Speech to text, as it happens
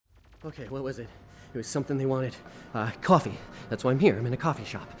Okay, what was it? It was something they wanted. Coffee. That's why I'm here. I'm in a coffee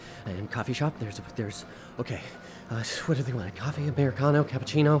shop. And coffee shop, okay. What do they want? Coffee, Americano,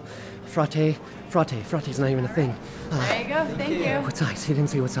 cappuccino, frate. Frate's not even a thing. There you go, thank you. What size? He didn't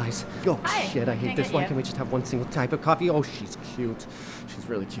say what size. Oh, Hi. shit, I hate this. Why can't we just have one single type of coffee? Oh, she's cute. She's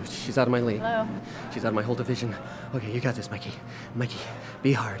really cute. She's out of my league. Hello. She's out of my whole division. Okay, you got this, Mikey. Mikey,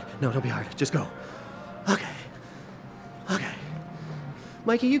 be hard. No, don't be hard. Just go. Okay.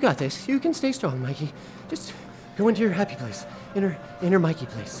 Mikey, you got this. You can stay strong, Mikey. Just go into your happy place. Inner Mikey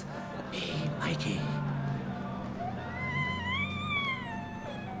place. Hey, Mikey.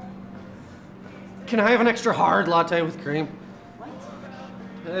 Can I have an extra hard latte with cream? What?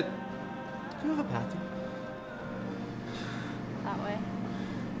 Do you have a bathroom? That way.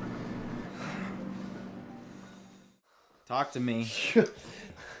 Talk to me.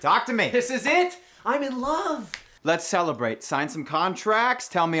 Talk to me. This is it! I'm in love! Let's celebrate. Sign some contracts.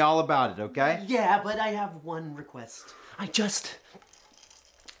 Tell me all about it, okay? Yeah, but I have one request. I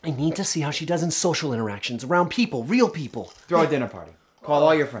need to see how she does in social interactions, around people, real people. Throw a dinner party. Call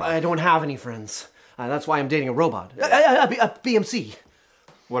all your friends. I don't have any friends. That's why I'm dating a robot. A BMC.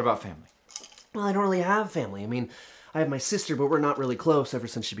 What about family? Well, I don't really have family. I mean, I have my sister, but we're not really close ever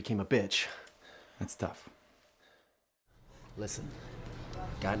since she became a bitch. That's tough. Listen,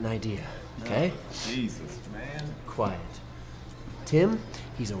 got an idea, okay? Oh, Jesus, man. Quiet. Tim,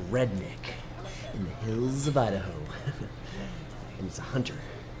 he's a redneck in the hills of Idaho. And he's a hunter.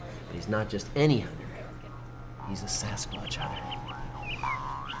 But he's not just any hunter. He's a Sasquatch hunter.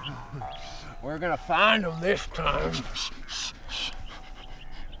 We're gonna find him this time.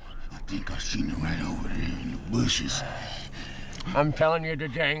 I think I seen him right over there in the bushes. I'm telling you,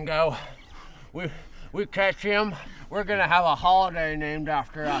 Django, we catch him, we're gonna have a holiday named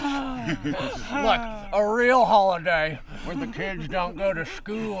after us. Look, a real holiday where the kids don't go to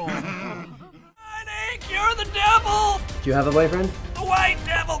school. Nick, you're the devil! Do you have a boyfriend? The white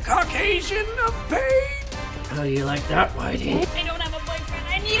devil, Caucasian of pain! How do you like that, Whitey? I don't have a boyfriend.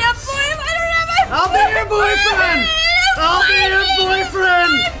 I need a boyfriend. I don't have a I'll be your boyfriend! I'll be your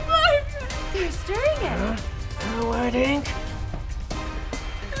boyfriend! You're stirring it. Whiting?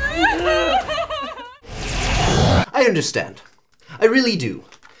 I understand. I really do.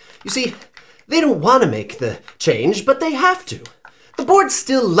 You see, they don't want to make the change, but they have to. The board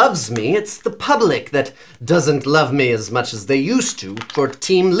still loves me. It's the public that doesn't love me as much as they used to for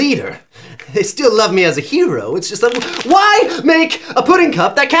team leader. They still love me as a hero. It's just that, why make a pudding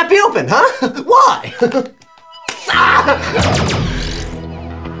cup that can't be opened, huh? Why?